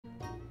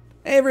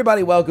Hey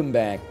everybody, welcome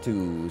back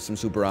to some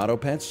Super Auto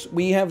Pets.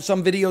 We have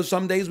some videos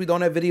some days, we don't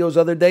have videos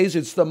other days.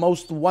 It's the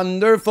most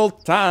wonderful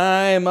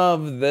time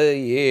of the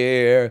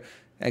year.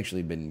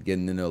 Actually been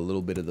getting into a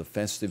little bit of the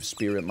festive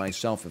spirit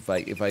myself,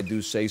 if I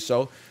do say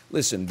so.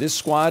 Listen, this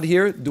squad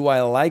here, do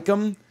I like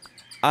them?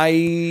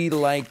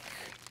 There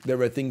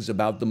are things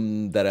about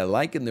them that I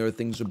like, and there are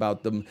things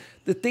about them.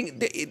 Would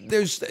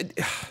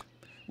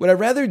I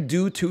rather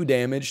do 2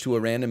 damage to a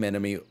random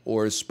enemy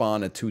or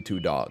spawn a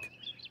 2/2 dog?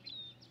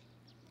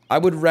 I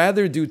would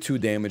rather do 2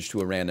 damage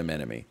to a random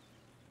enemy.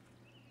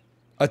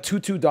 A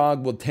 2/2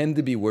 dog will tend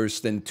to be worse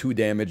than 2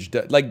 damage,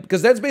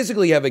 because that's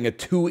basically having a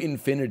 2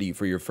 infinity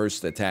for your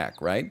first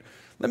attack, right?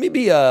 Let me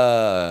be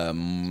how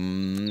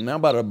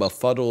about a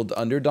befuddled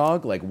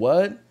underdog? Like,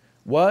 what?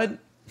 What?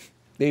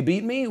 They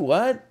beat me?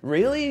 What?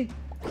 Really?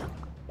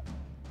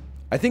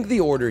 I think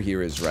the order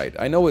here is right.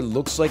 I know it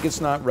looks like it's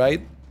not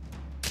right,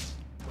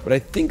 but I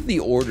think the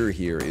order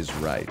here is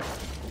right.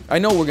 I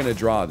know we're gonna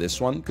draw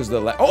this one because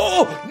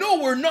oh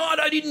no, we're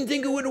not. I didn't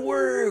think it would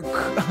work.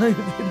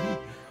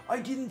 I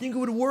didn't think it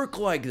would work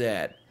like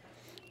that.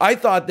 I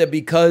thought that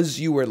because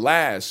you were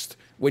last,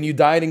 when you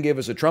died and gave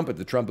us a trumpet,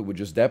 the trumpet would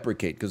just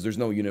deprecate because there's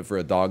no unit for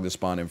a dog to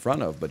spawn in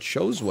front of. But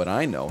shows what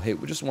I know. Hey,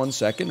 just 1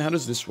 second. How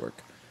does this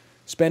work?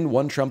 Spend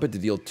 1 trumpet to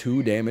deal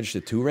 2 damage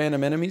to 2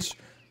 random enemies.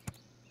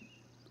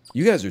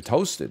 You guys are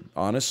toasted,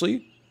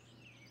 honestly.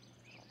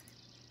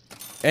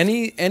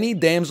 Any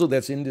damsel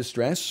that's in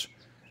distress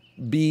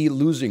be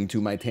losing to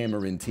my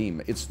Tamarin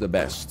team. It's the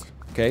best.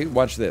 Okay,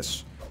 watch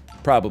this.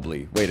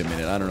 Probably. Wait a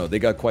minute. I don't know. They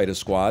got quite a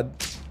squad.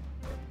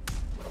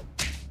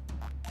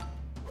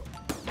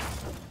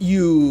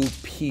 You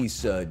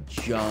piece of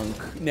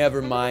junk.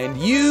 Never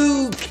mind.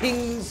 You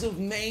kings of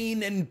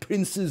Maine and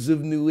princes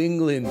of New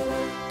England.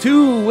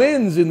 2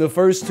 wins in the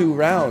first 2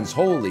 rounds.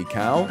 Holy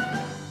cow.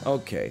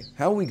 Okay,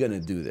 how are we gonna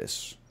do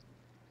this?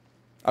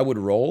 I would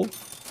roll.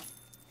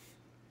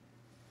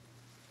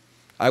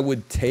 I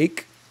would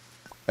take.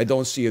 I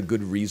don't see a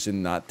good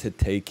reason not to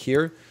take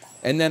here.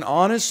 And then,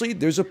 honestly,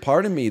 there's a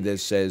part of me that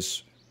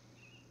says,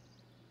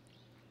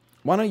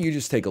 why don't you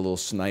just take a little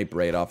snipe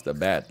right off the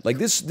bat? Like,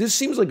 this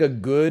seems like a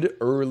good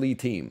early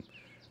team.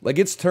 Like,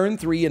 it's turn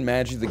 3 in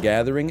Magic the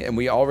Gathering, and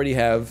we already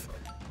have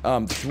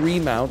 3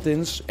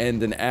 mountains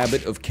and an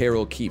Abbot of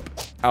Carroll Keep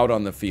out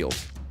on the field.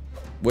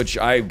 Which,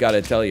 I've got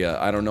to tell you,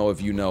 I don't know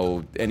if you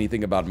know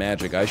anything about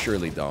Magic. I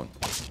surely don't.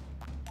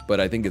 But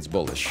I think it's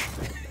bullish.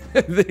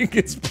 I think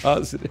it's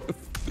positive.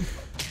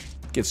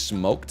 Get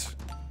smoked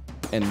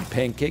and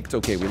pancaked.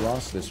 Okay, we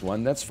lost this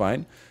one. That's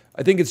fine.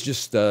 I think it's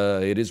just,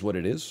 it is what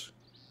it is.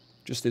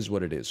 Just is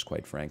what it is,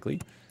 quite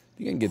frankly.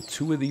 You can get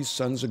 2 of these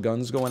sons of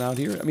guns going out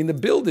here. I mean, the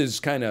build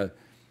is kind of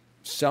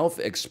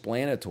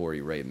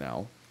self-explanatory right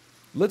now.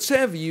 Let's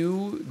have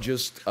you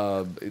just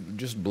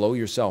blow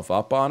yourself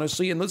up,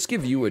 honestly, and let's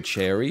give you a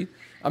cherry.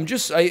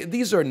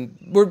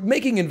 We're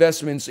making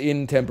investments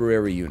in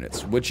temporary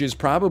units, which is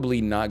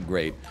probably not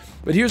great.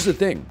 But here's the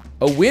thing.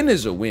 A win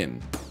is a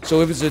win.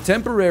 So if it's a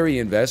temporary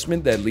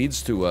investment that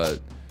leads to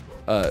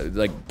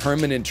like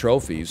permanent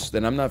trophies,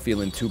 then I'm not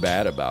feeling too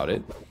bad about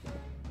it.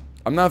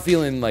 I'm not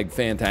feeling like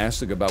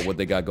fantastic about what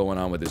they got going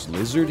on with this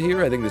lizard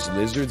here. I think this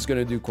lizard's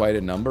gonna do quite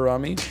a number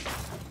on me.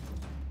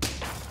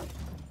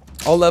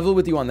 I'll level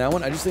with you on that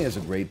one. I just think it's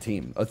a great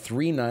team. A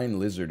 3/9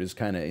 lizard is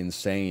kind of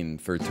insane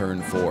for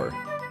turn 4.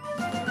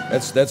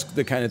 That's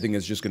the kind of thing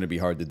that's just going to be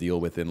hard to deal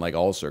with in like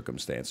all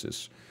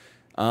circumstances.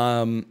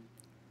 I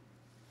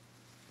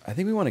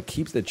think we want to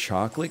keep the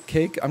chocolate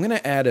cake. I'm going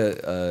to add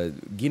a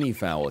guinea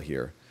fowl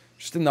here,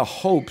 just in the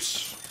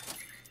hopes,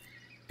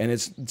 and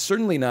it's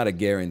certainly not a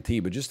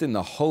guarantee, but just in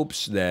the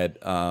hopes that,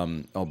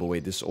 oh, but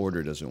wait, this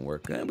order doesn't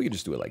work. We can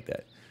just do it like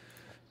that.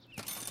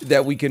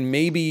 That we can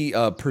maybe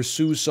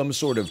pursue some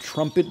sort of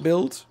trumpet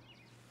build.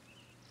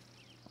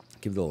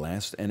 Give the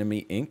last enemy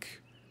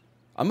ink.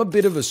 I'm a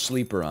bit of a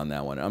sleeper on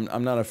that one.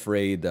 I'm not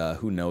afraid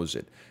who knows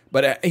it.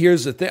 But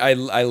here's the thing.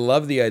 I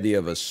love the idea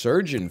of a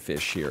surgeon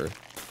fish here.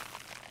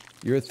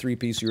 You're a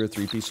 3-piece, you're a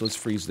 3-piece. Let's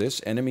freeze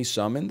this. Enemy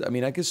summoned. I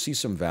mean, I could see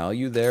some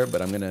value there,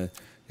 but I'm going to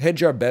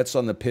hedge our bets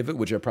on the pivot,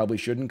 which I probably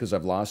shouldn't because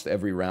I've lost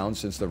every round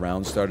since the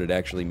round started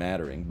actually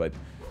mattering. But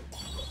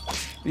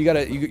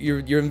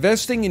you're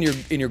investing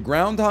in your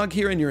groundhog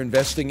here, and you're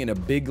investing in a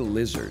big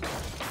lizard.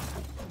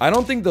 I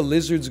don't think the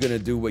lizard's going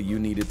to do what you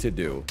need it to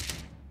do.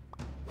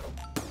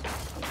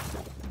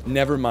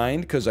 Never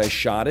mind, because I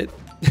shot it.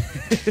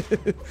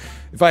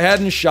 If I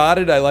hadn't shot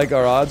it, I like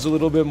our odds a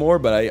little bit more,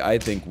 but I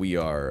think we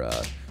are,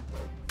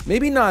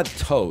 maybe not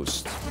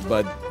toast,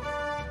 but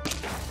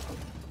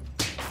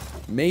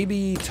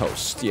maybe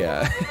toast,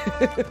 yeah.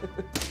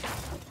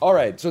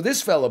 Alright, so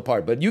this fell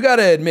apart, but you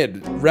gotta admit,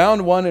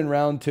 round 1 and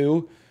round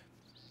 2,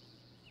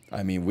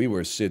 I mean, we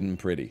were sitting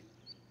pretty.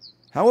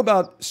 How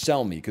about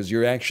sell me, because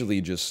you're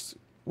actually just,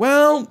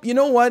 well, you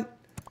know what?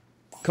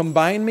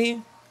 Combine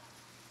me.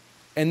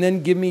 And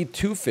then give me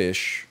 2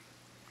 fish,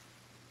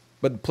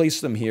 but place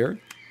them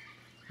here.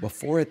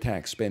 Before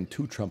attack, spend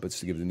 2 trumpets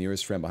to give the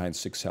nearest friend behind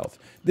 6 health.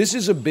 This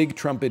is a big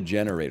trumpet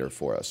generator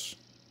for us.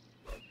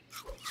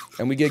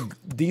 And we get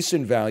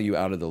decent value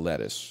out of the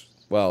lettuce.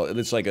 Well,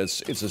 it's like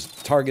it's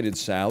a targeted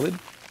salad.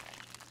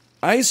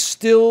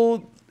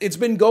 It's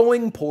been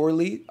going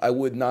poorly. I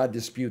would not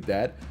dispute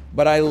that.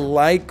 But I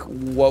like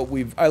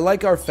I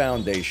like our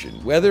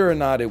foundation. Whether or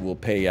not it will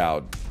pay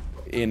out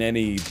in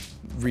any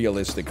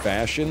realistic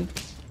fashion.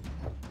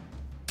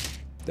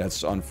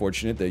 That's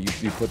unfortunate that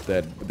you put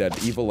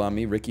that evil on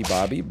me, Ricky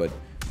Bobby, but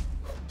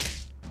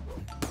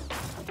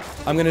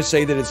I'm going to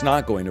say that it's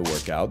not going to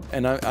work out,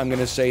 and I'm going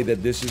to say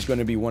that this is going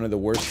to be one of the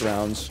worst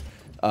rounds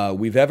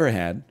we've ever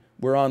had.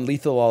 We're on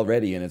lethal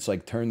already, and it's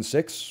like turn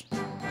 6,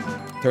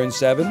 turn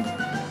 7.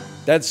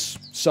 That's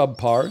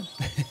subpar.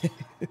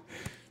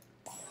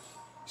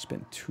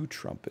 Spent 2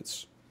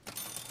 trumpets.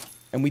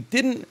 And we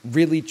didn't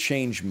really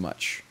change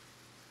much.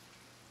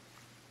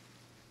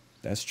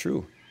 That's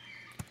true.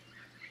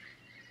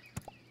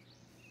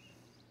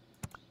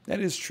 That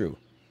is true.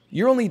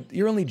 You're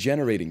only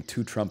generating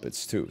 2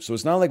 trumpets too, so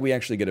it's not like we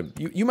actually get a.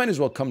 You might as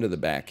well come to the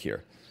back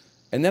here,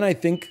 and then I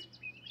think,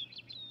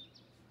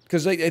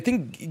 because I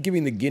think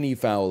giving the guinea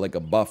fowl like a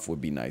buff would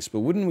be nice,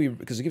 but wouldn't we?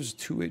 Because it gives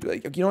 2.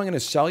 Like, you know, I'm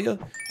gonna sell you.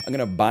 I'm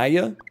gonna buy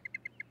you.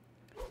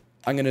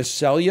 I'm gonna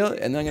sell you,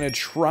 and then I'm gonna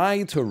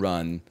try to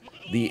run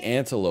the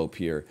antelope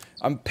here.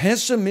 I'm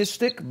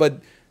pessimistic, but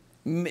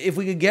if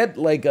we could get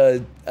like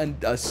a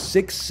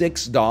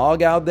 6/6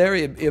 dog out there,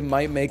 it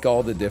might make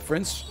all the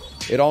difference.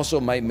 It also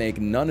might make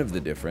none of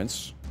the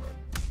difference.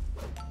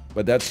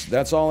 But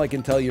that's all I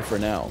can tell you for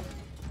now.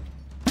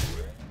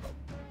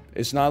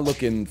 It's not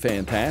looking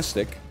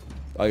fantastic.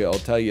 I'll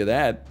tell you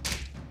that.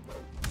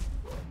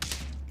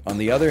 On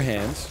the other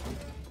hand,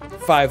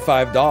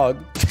 5/5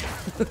 dog.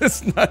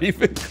 It's not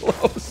even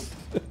close.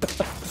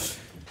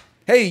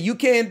 Hey, you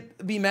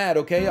can't be mad,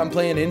 okay? I'm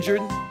playing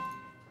injured.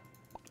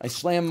 I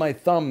slammed my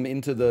thumb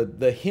into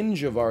the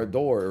hinge of our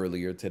door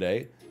earlier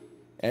today.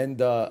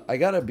 And I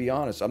gotta be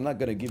honest, I'm not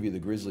gonna give you the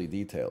grisly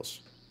details.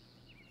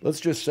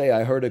 Let's just say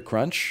I heard a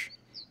crunch,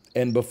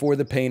 and before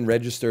the pain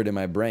registered in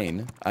my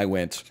brain, I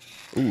went,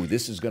 ooh,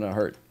 this is gonna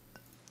hurt.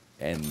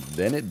 And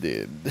then it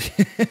did.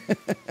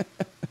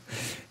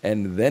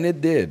 And then it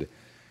did.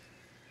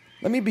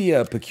 Let me be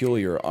a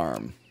peculiar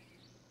arm.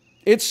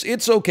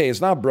 It's okay,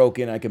 it's not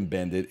broken, I can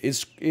bend it.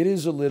 It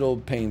is a little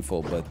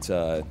painful, but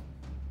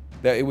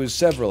it was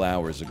several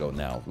hours ago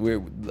now.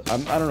 I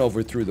don't know if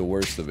we're through the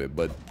worst of it,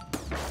 but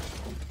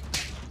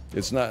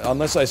it's not,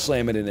 unless I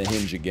slam it in a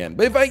hinge again.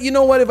 But you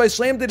know what, if I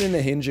slammed it in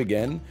a hinge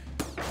again,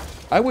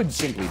 I would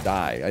simply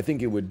die. I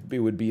think it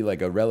would be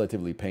like a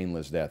relatively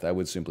painless death. I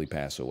would simply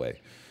pass away.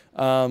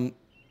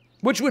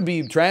 Which would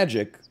be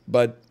tragic,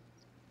 but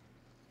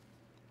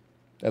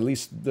at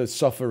least the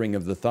suffering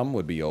of the thumb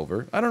would be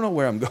over. I don't know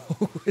where I'm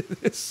going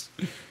with this.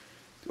 Do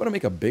you want to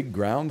make a big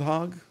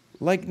groundhog?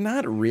 Like,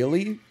 not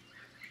really.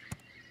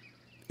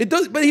 It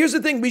does, but here's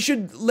the thing, we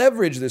should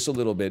leverage this a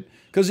little bit,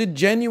 because it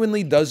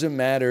genuinely doesn't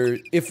matter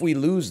if we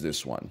lose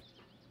this one.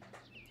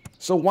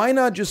 So why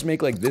not just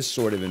make like this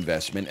sort of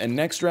investment, and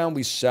next round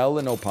we sell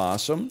an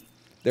opossum.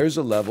 There's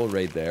a level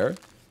right there.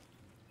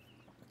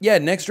 Yeah,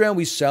 next round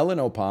we sell an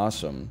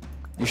opossum.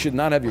 You should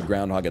not have your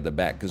groundhog at the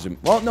back, because,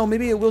 well, no,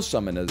 maybe it will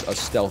summon a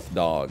stealth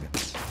dog.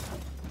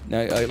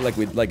 Now, like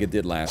it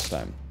did last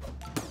time.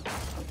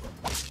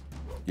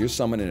 You're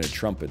summoning a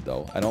trumpet,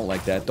 though. I don't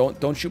like that.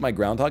 Don't shoot my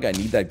groundhog. I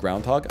need that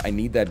groundhog. I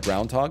need that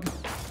groundhog.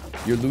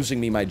 You're losing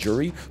me my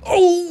jury.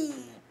 Oh!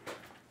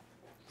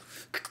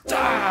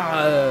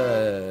 Ah,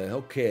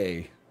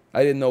 okay.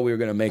 I didn't know we were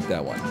going to make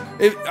that one.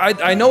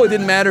 I know it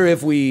didn't matter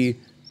if we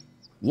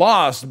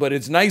lost, but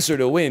it's nicer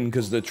to win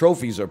because the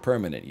trophies are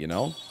permanent, you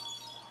know?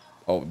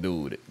 Oh,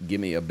 dude. Give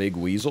me a big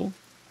weasel.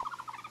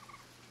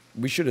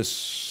 We should have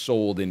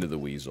sold into the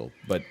weasel,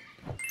 but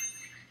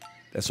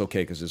that's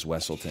okay because it's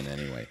Wesselton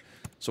anyway.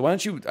 So why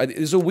don't you...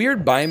 It's a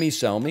weird buy me,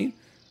 sell me,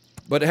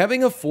 but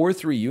having a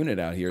 4-3 unit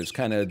out here is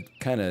kind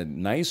of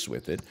nice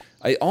with it.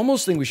 I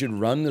almost think we should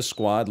run the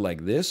squad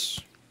like this.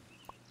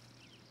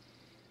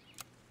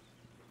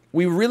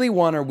 We really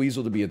want our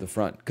weasel to be at the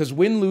front, because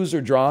win, lose,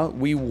 or draw,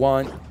 we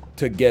want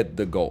to get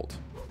the gold.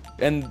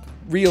 And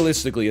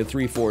realistically, a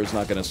 3-4 is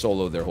not going to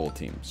solo their whole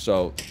team.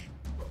 So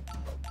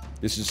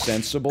this is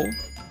sensible.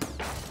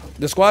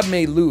 The squad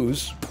may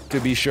lose,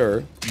 to be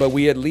sure, but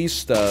we at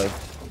least...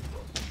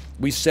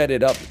 we set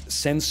it up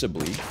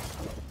sensibly,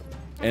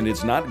 and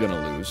it's not going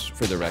to lose,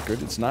 for the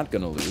record. It's not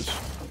going to lose.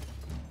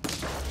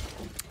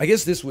 I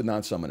guess this would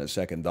not summon a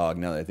second dog,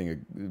 now that I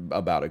think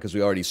about it, because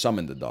we already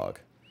summoned the dog.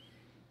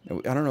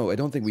 I don't know, I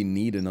don't think we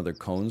need another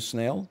cone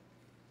snail.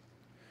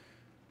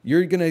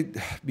 You're going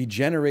to be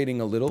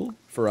generating a little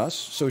for us,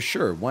 so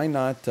sure, why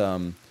not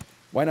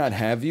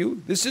have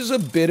you? This is a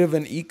bit of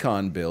an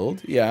econ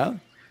build, yeah.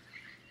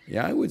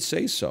 Yeah, I would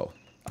say so.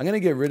 I'm going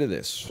to get rid of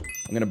this.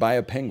 I'm going to buy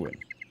a penguin.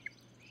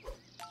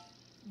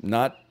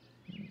 Not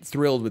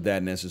thrilled with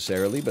that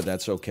necessarily, but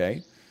that's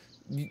okay.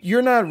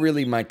 You're not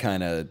really my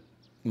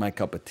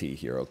cup of tea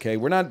here, okay?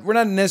 We're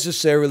not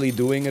necessarily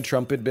doing a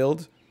trumpet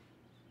build.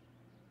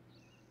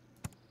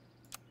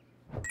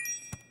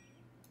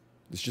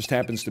 This just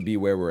happens to be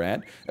where we're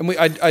at. And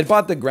I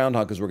bought the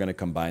Groundhog because we're going to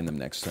combine them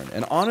next turn.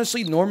 And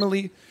honestly,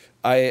 normally,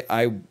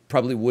 I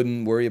probably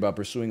wouldn't worry about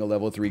pursuing a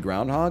level 3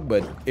 Groundhog,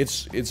 but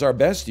it's our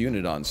best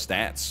unit on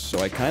stats. So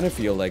I kind of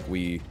feel like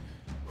we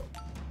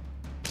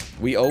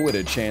owe it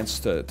a chance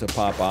to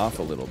pop off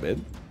a little bit.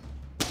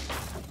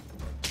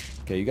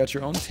 Okay, you got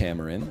your own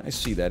Tamarin. I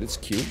see that. It's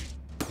cute.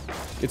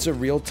 It's a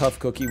real tough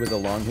cookie with a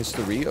long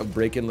history of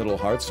breaking little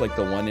hearts like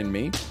the one in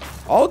me.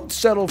 I'll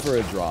settle for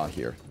a draw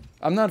here.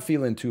 I'm not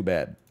feeling too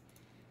bad.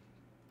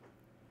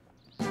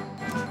 Of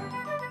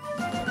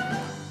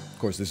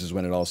course, this is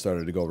when it all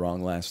started to go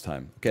wrong last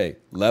time. Okay,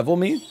 level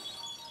me.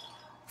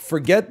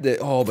 Forget that.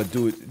 Oh, but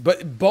dude,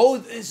 but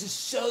both. This is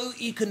so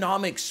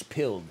economics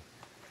pilled.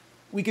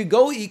 We could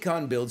go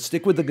econ build,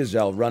 stick with the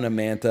Gazelle, run a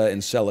Manta,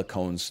 and sell a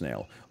Cone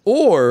Snail.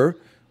 Or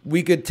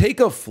we could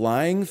take a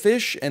Flying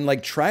Fish and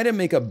like try to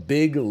make a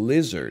big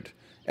Lizard.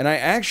 And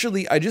I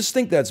just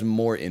think that's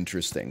more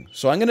interesting.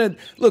 So I'm going to,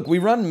 look, we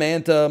run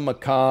Manta,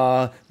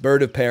 Macaw,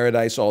 Bird of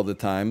Paradise all the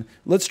time.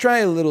 Let's try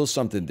a little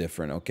something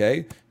different,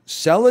 okay?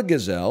 Sell a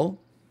Gazelle,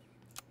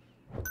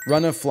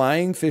 run a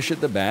Flying Fish at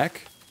the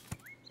back,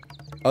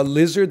 a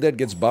Lizard that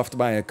gets buffed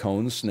by a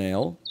Cone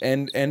Snail,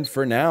 and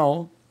for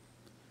now,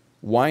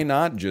 why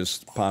not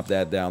just pop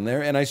that down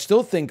there? And I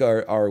still think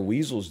our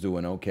Weasel's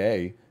doing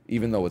okay,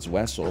 even though it's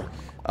Wessel,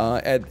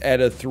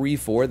 at a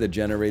 3-4 that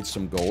generates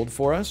some gold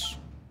for us.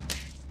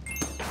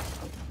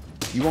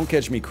 You won't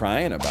catch me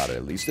crying about it,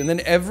 at least. And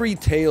then every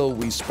tail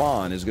we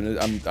spawn is going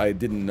to... I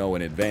didn't know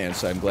in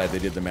advance. I'm glad they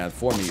did the math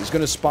for me. It's going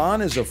to spawn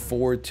as a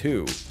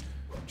 4-2,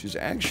 which is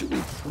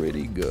actually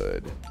pretty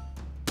good.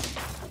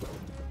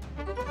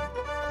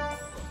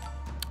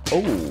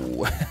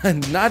 Oh,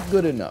 not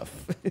good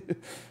enough.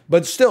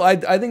 But still,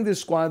 I think this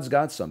squad's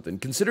got something.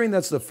 Considering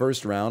that's the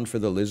first round for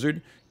the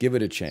Lizard, give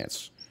it a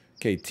chance.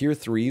 Okay, tier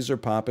 3s are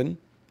popping.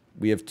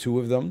 We have 2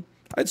 of them.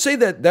 I'd say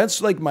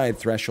that's like my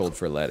threshold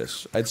for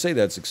lettuce. I'd say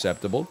that's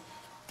acceptable.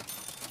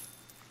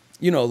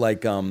 You know,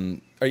 like, are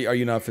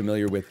you not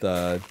familiar with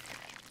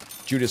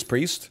Judas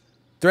Priest?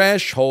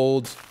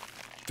 Threshold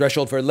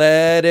for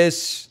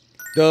lettuce.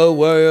 The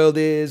world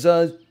is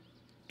a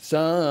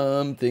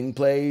something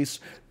place.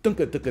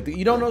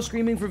 You don't know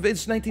Screaming for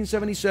It's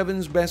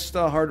 1977's best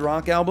hard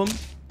rock album?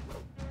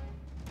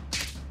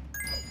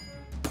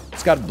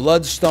 It's got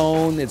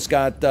Bloodstone, it's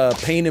got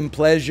Pain and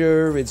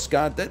Pleasure, it's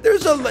got...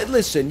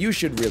 Listen, you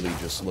should really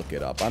just look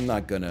it up. I'm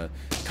not gonna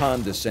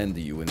condescend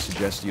to you and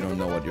suggest you don't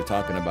know what you're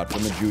talking about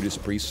from a Judas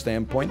Priest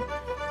standpoint.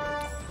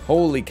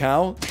 Holy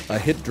cow, a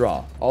hit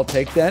draw. I'll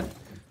take that.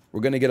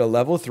 We're gonna get a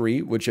level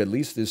 3, which at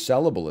least is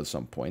sellable at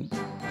some point.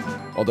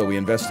 Although we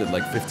invested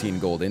like 15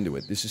 gold into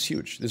it. This is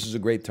huge. This is a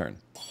great turn.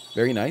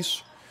 Very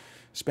nice.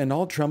 Spend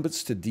all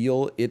trumpets to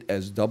deal it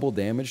as double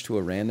damage to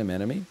a random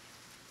enemy.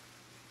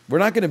 We're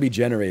not going to be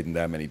generating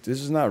that many.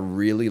 This is not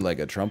really like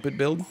a trumpet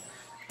build.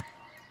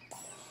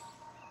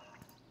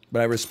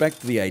 But I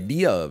respect the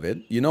idea of it.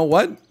 You know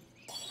what?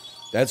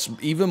 That's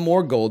even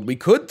more gold. We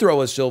could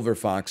throw a Silver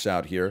Fox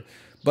out here.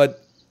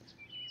 But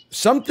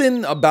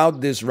something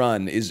about this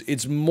run is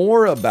it's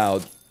more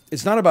about...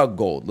 It's not about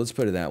gold. Let's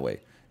put it that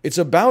way. It's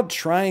about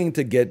trying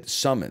to get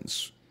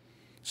summons.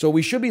 So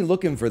we should be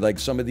looking for like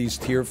some of these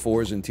tier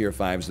 4s and tier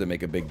 5s that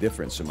make a big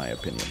difference, in my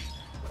opinion.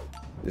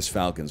 This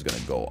Falcon's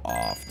gonna go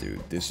off,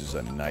 dude. This is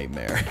a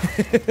nightmare.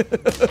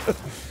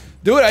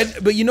 Dude,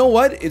 but you know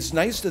what? It's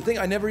nice to think.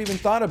 I never even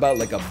thought about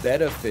like a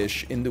betta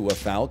fish into a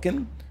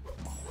Falcon.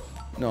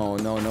 No.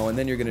 And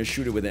then you're gonna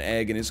shoot it with an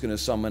egg and it's gonna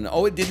summon...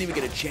 Oh, it didn't even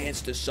get a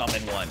chance to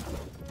summon one.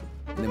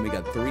 And then we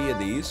got 3 of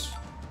these.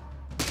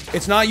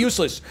 It's not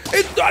useless.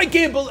 I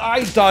can't believe...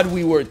 I thought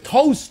we were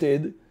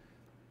toasted.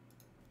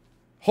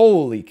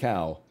 Holy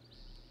cow.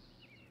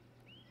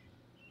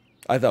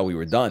 I thought we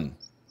were done.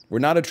 We're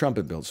not a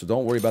trumpet build, so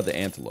don't worry about the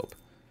antelope.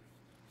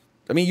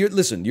 I mean,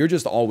 listen, you're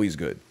just always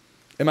good.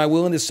 Am I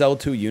willing to sell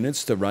 2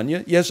 units to run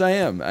you? Yes, I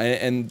am.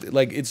 And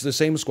like, it's the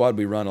same squad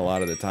we run a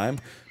lot of the time.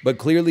 But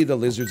clearly the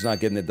Lizard's not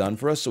getting it done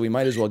for us, so we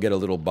might as well get a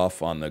little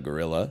buff on the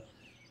Gorilla.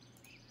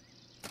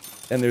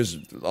 And there's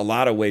a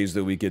lot of ways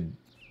that we could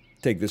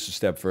take this a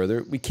step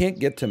further. We can't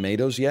get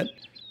tomatoes yet.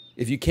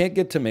 If you can't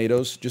get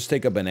tomatoes, just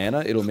take a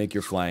banana. It'll make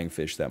your Flying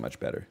Fish that much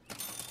better.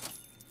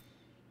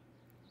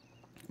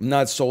 I'm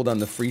not sold on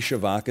the free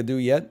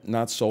Shavakadu yet.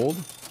 Not sold.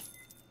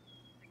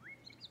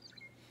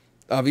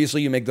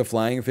 Obviously, you make the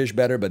Flying Fish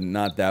better, but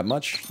not that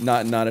much.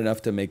 Not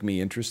enough to make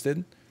me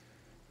interested.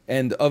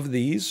 And of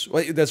these...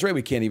 Well, that's right,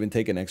 we can't even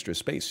take an extra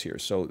space here.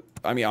 So,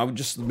 I mean, I would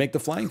just make the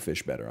Flying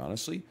Fish better,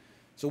 honestly.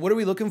 So what are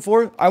we looking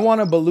for? I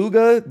want a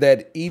beluga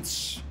that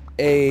eats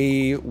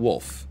a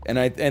wolf. And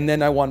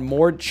then I want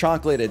more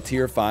chocolate at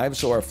tier 5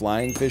 so our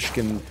Flying Fish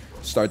can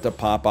start to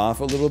pop off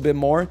a little bit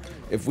more.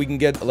 If we can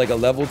get like a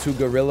level 2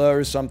 gorilla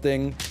or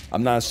something,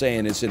 I'm not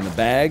saying it's in the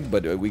bag,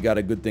 but we got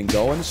a good thing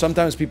going.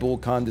 Sometimes people will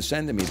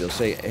condescend to me. They'll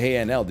say,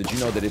 hey, NL, did you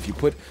know that if you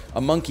put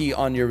a monkey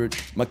on your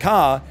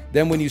macaw,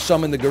 then when you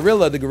summon the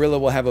gorilla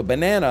will have a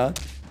banana.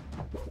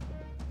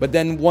 But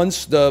then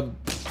once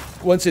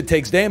it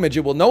takes damage,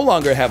 it will no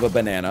longer have a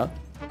banana.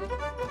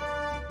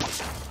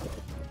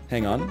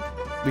 Hang on.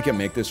 We can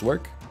make this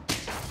work.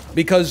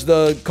 Because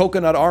the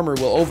coconut armor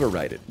will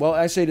override it. Well,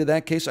 I say to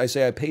that case, I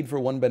say I paid for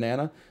 1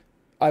 banana.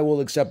 I will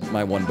accept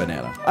my 1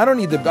 banana. I don't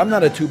need the... I'm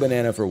not a 2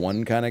 banana for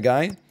 1 kind of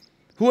guy.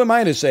 Who am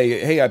I to say,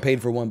 hey, I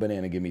paid for 1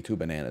 banana, give me 2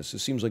 bananas? It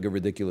seems like a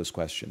ridiculous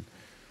question.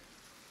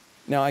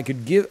 Now, I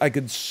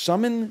could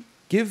summon...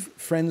 Give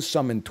friends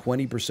summon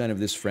 20% of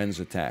this friend's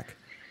attack.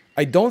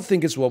 I don't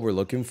think it's what we're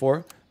looking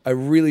for. I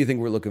really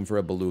think we're looking for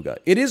a beluga.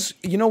 It is...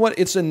 You know what?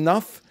 It's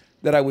enough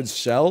that I would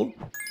sell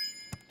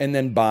and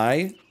then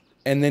buy...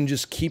 and then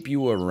just keep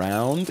you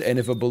around, and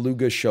if a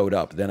beluga showed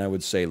up, then I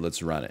would say,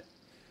 let's run it.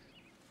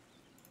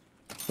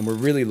 And we're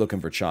really looking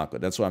for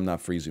chocolate. That's why I'm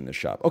not freezing the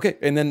shop. Okay,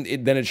 and then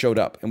it showed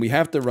up. And we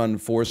have to run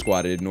 4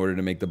 squatted in order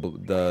to make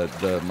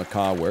the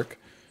macaw work.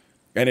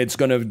 And it's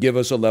going to give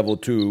us a level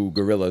 2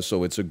 gorilla,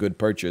 so it's a good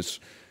purchase.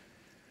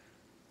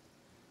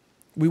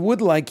 We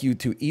would like you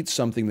to eat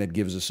something that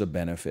gives us a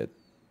benefit.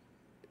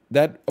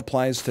 That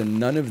applies to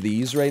none of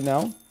these right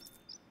now.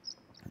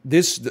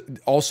 This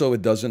also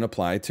it doesn't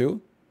apply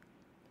to.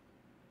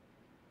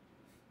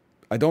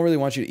 I don't really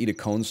want you to eat a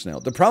cone snail.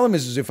 The problem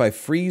is if I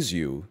freeze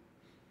you,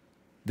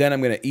 then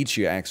I'm going to eat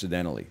you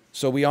accidentally.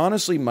 So we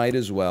honestly might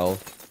as well,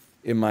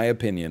 in my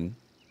opinion,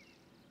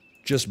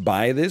 just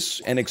buy this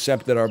and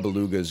accept that our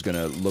beluga is going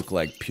to look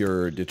like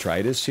pure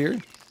detritus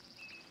here.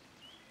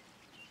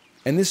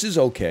 And this is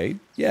okay.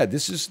 Yeah,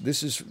 this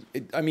is,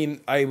 I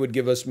mean, I would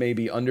give us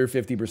maybe under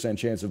 50%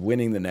 chance of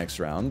winning the next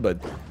round, but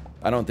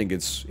I don't think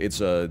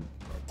it's a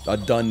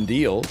done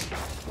deal.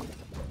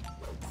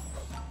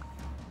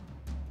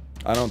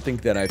 I don't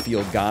think that I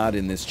feel God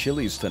in this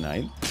Chili's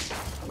tonight.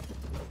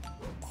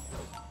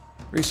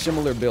 Very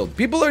similar build.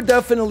 People are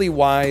definitely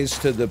wise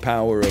to the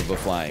power of a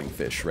flying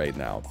fish right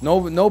now.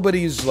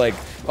 Nobody's like,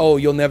 oh,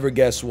 you'll never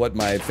guess what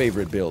my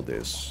favorite build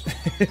is.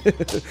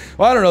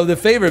 Well, I don't know. The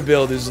favorite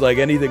build is like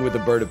anything with the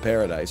bird of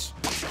paradise,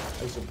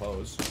 I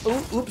suppose.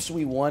 Oops,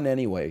 we won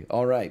anyway.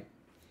 All right.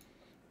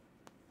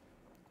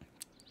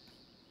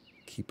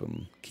 Keep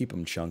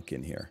 'em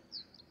chunking here.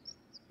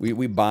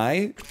 We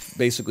buy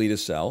basically to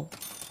sell.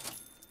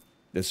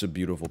 This is a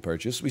beautiful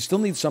purchase. We still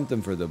need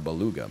something for the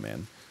beluga,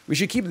 man. We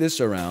should keep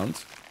this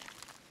around,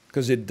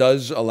 because it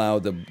does allow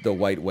the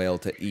white whale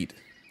to eat.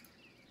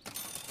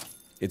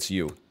 It's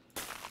you.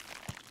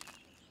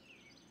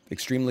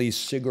 Extremely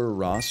Sigur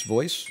Rós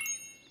voice.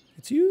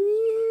 It's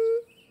you.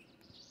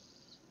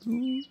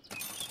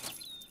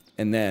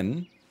 And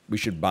then, we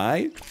should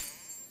buy.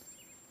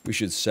 We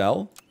should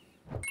sell.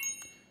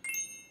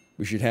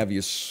 We should have you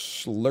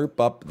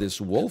slurp up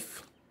this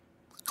wolf.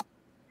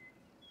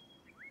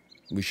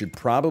 We should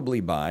probably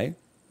buy.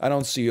 I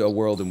don't see a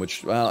world in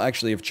which... Well,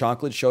 actually, if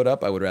chocolate showed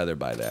up, I would rather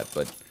buy that.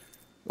 But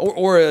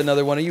or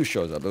another one of you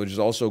shows up, which is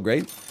also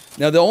great.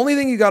 Now, the only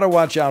thing you got to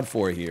watch out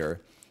for here...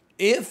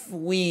 If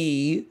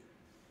we...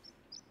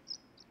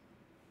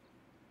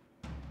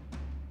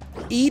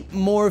 eat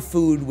more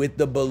food with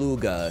the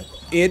beluga,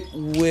 it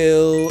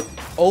will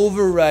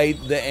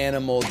overwrite the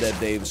animal that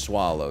they've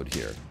swallowed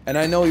here. And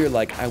I know you're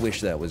like, I wish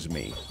that was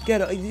me.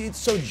 It's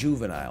so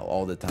juvenile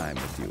all the time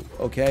with you,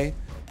 okay?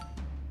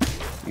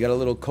 You got a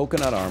little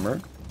coconut armor.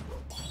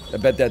 I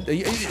bet that...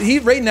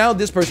 right now,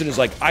 this person is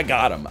like, I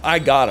got him. I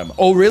got him.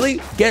 Oh,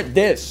 really? Get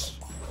this.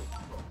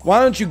 Why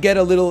don't you get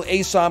a little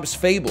Aesop's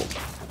Fable?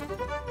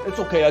 It's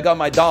okay, I got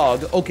my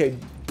dog. Okay,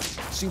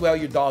 see how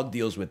your dog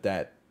deals with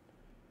that.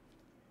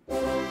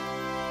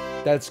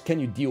 Can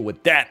you deal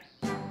with that?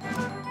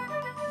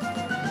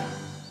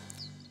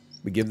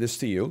 We give this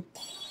to you.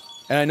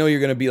 And I know you're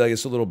going to be like,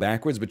 it's a little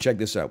backwards, but check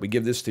this out. We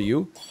give this to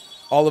you.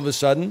 All of a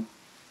sudden,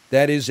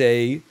 that is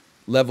a...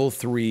 level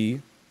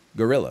 3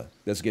 gorilla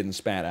that's getting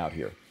spat out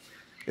here.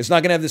 It's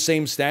not going to have the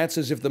same stats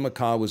as if the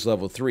macaw was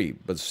level 3,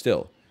 but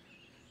still.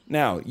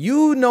 Now,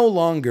 you no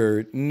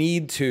longer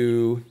need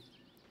to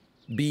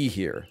be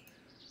here,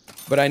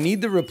 but I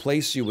need to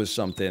replace you with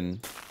something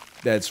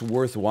that's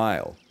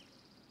worthwhile.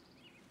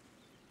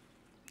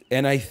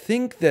 And I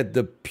think that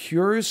the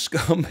pure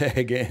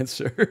scumbag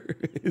answer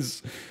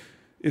is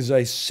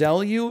I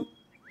sell you.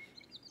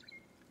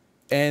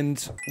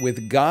 And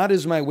with God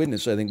as my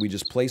witness, I think we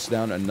just place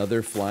down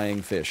another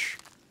flying fish.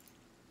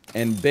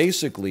 And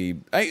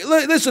basically...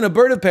 listen, a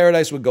bird of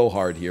paradise would go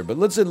hard here, but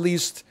let's at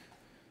least...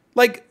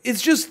 Like,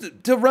 it's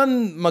just... To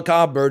run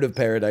macabre bird of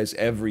paradise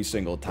every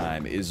single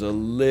time is a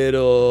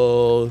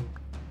little...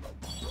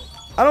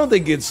 I don't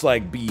think it's,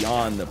 like,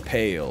 beyond the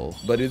pale,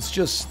 but it's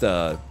just,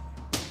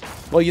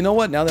 Well, you know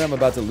what? Now that I'm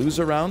about to lose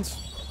a round,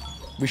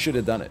 we should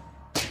have done it.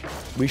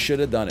 We should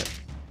have done it.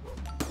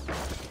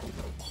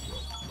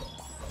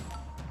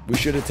 We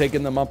should have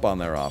taken them up on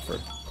their offer.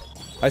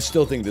 I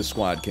still think this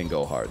squad can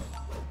go hard.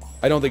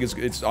 I don't think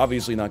it's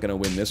obviously not going to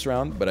win this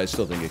round, but I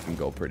still think it can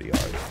go pretty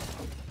hard.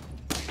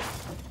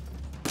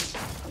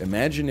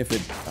 Imagine if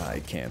it... I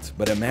can't.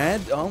 But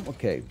imagine... Oh,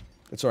 okay.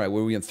 It's alright.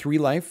 Were we in 3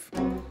 life?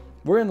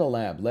 We're in the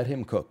lab. Let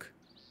him cook.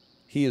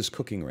 He is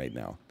cooking right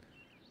now.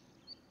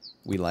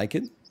 We like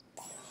it.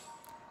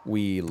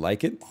 We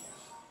like it.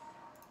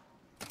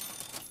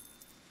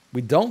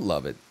 We don't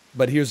love it.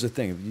 But here's the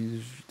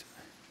thing.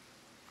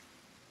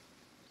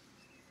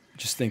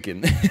 Just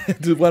thinking.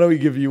 Dude, why don't we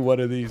give you one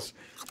of these?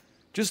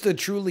 Just a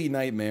truly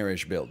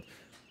nightmarish build.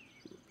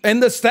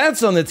 And the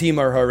stats on the team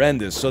are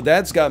horrendous, so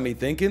that's got me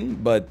thinking,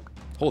 but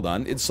hold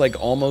on. It's like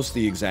almost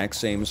the exact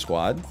same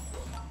squad.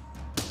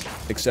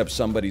 Except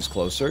somebody's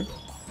closer.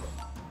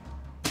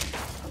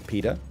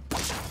 PETA.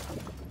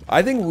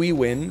 I think we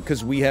win,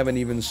 because we haven't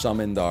even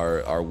summoned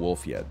our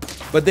wolf yet.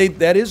 But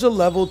that is a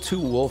level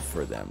 2 wolf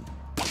for them.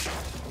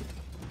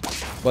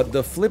 But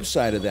the flip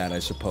side of that, I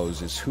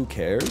suppose, is who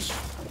cares?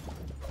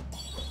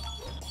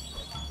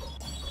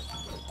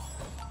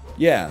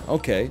 Yeah,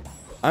 okay.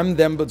 I'm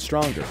them but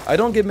stronger. I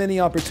don't get many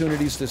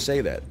opportunities to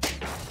say that.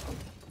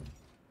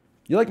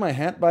 You like my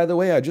hat, by the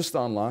way? I just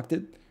unlocked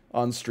it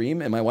on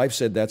stream, and my wife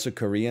said that's a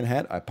Korean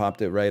hat. I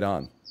popped it right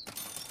on.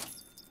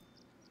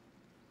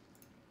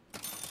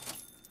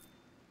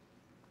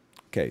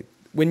 Okay,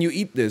 when you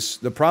eat this,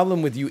 the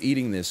problem with you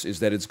eating this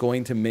is that it's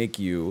going to make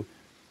you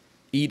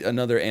eat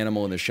another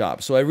animal in the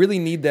shop. So I really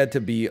need that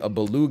to be a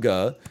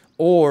beluga,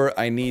 or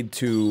I need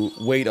to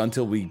wait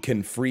until we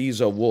can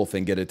freeze a wolf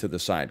and get it to the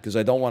side, because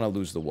I don't want to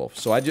lose the wolf.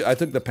 So I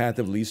took the path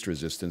of least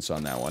resistance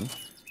on that one.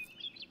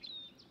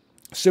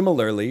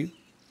 Similarly,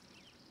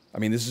 I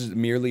mean, this is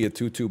merely a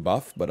 2-2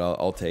 buff, but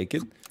I'll take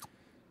it.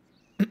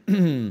 I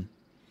mean,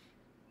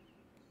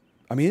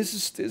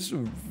 this is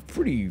a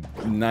pretty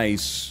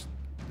nice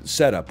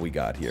setup we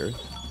got here.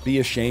 Be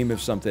a shame if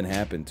something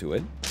happened to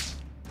it.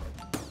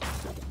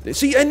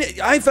 See, and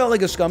I felt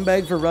like a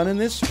scumbag for running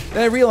this, and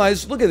I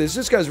realized, look at this,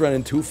 this guy's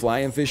running 2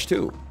 flying fish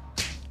too.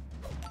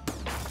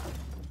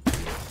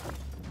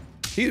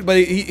 But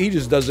he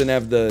just doesn't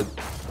have the...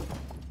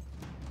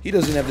 He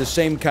doesn't have the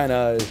same kind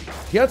of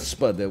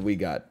chutzpah that we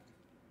got.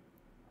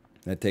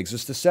 That takes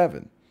us to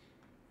 7.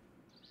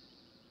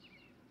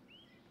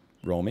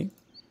 Roll me.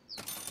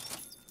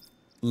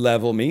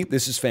 Level me.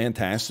 This is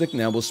fantastic.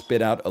 Now we'll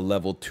spit out a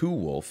level 2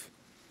 wolf.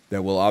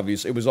 That will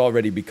obviously... It was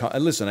already become...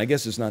 Listen, I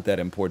guess it's not that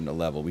important to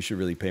level. We should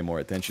really pay more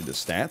attention to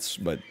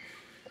stats, but...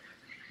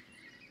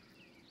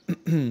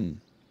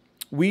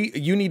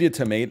 You needed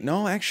tomato...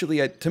 No,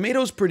 actually,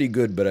 tomato's pretty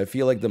good, but I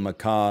feel like the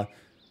macaw...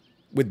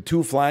 With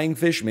 2 flying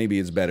fish, maybe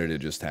it's better to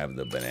just have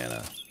the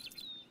banana.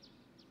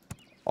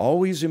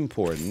 Always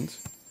important.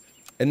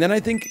 And then I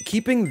think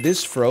keeping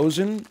this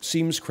frozen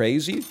seems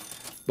crazy.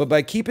 But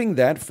by keeping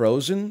that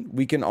frozen,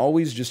 we can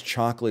always just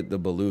chocolate the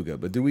beluga.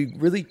 But do we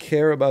really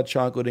care about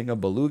chocolating a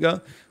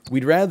beluga?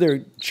 We'd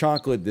rather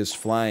chocolate this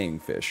flying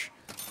fish.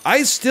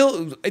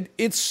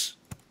 It's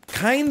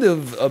kind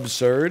of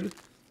absurd,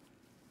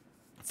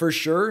 for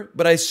sure.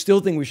 But I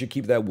still think we should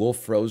keep that wolf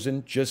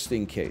frozen, just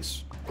in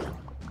case.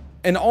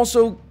 And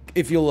also,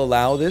 if you'll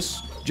allow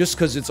this, just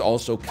because it's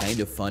also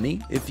kind of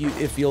funny,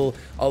 if you'll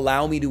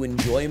allow me to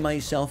enjoy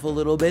myself a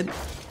little bit.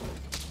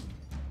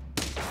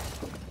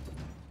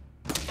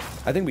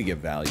 I think we get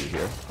value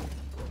here.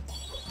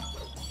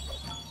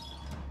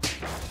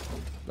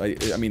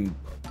 I mean,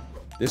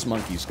 this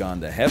monkey's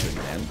gone to heaven,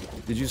 man.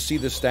 Did you see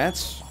the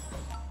stats?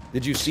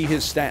 Did you see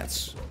his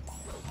stats?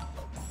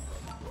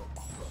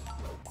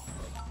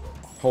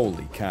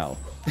 Holy cow.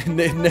 It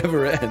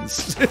never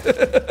ends.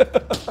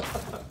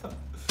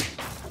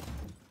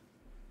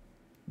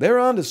 They're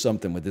onto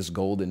something with this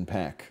golden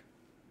pack.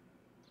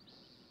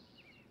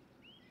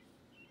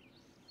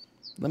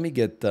 Let me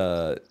get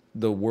the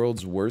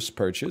world's worst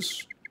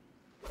purchase.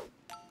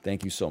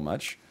 Thank you so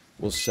much.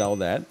 We'll sell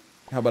that.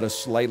 How about a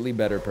slightly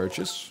better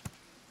purchase?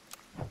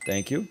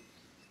 Thank you.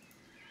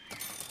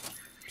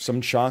 Some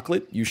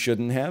chocolate you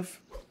shouldn't have.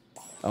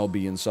 I'll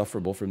be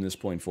insufferable from this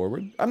point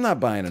forward. I'm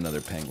not buying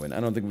another penguin. I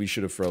don't think we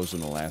should have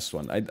frozen the last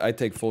one. I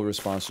take full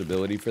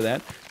responsibility for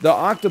that. The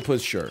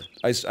octopus, sure.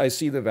 I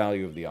see the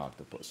value of the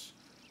octopus.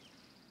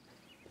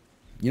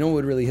 You know what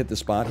would really hit the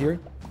spot here?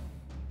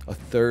 A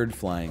 3rd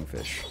flying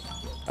fish.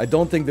 I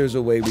don't think there's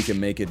a way we can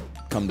make it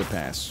come to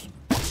pass.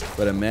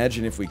 But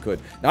imagine if we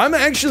could. Now, I'm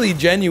actually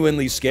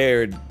genuinely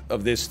scared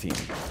of this team.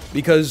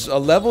 Because a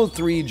level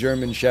 3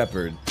 German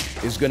Shepherd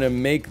is going to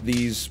make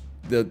these...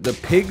 The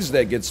pigs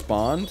that get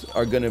spawned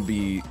are going to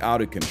be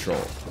out of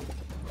control.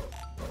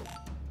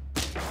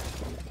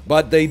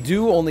 But they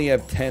do only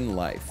have 10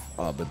 life.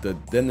 But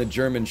then the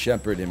German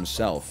Shepherd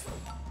himself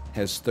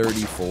has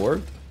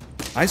 34.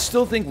 I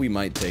still think we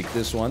might take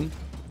this one.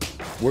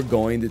 We're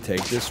going to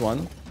take this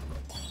one.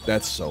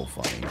 That's so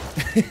funny.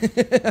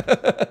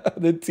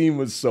 The team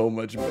was so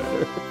much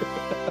better.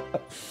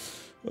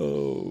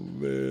 Oh,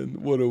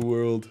 man. What a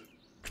world.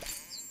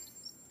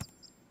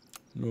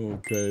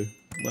 Okay.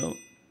 Well...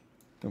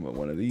 How about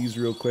one of these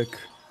real quick?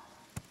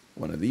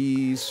 One of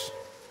these.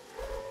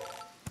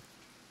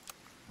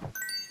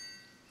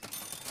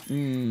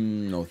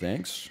 No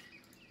thanks.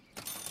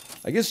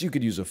 I guess you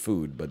could use a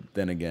food, but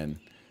then again...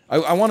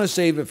 I want to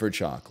save it for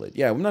chocolate.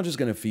 Yeah, I'm not just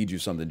going to feed you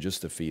something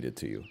just to feed it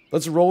to you.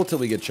 Let's roll till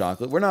we get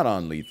chocolate. We're not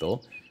on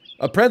lethal.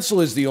 A pretzel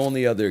is the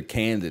only other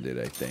candidate,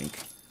 I think.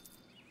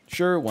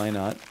 Sure, why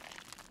not?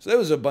 So that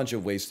was a bunch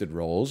of wasted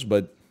rolls,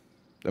 but...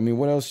 I mean,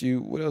 what else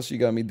you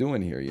got me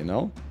doing here, you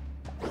know?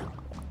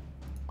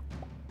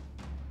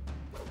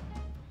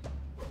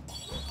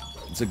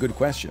 It's a good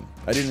question.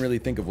 I didn't really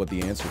think of what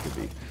the answer could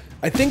be.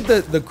 I think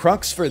the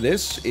crux for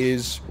this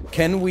is,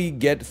 can we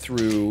get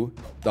through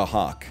the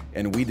hawk?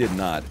 And we did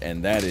not,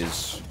 and that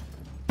is...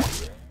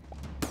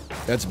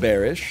 That's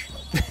bearish.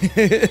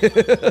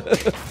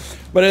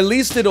 But at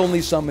least it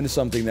only summoned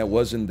something that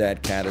wasn't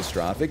that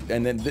catastrophic.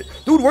 And then,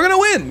 dude, we're gonna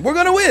win! We're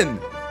gonna win!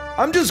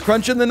 I'm just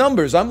crunching the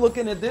numbers. I'm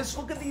looking at this.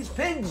 Look at these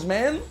pigs,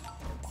 man.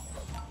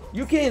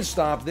 You can't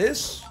stop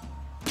this.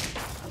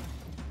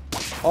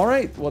 All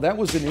right, well, that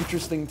was an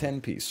interesting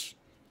 10-piece.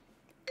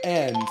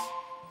 And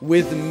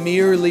with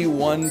merely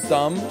one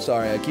thumb,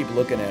 sorry, I keep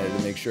looking at it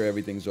to make sure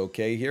everything's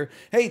okay here.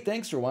 Hey,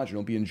 thanks for watching.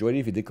 Hope you enjoyed it.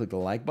 If you did, click the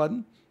like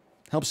button.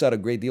 Helps out a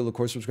great deal. Of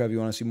course, subscribe if you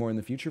want to see more in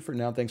the future. For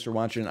now, thanks for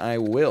watching. I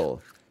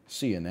will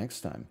see you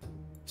next time.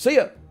 See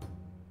ya!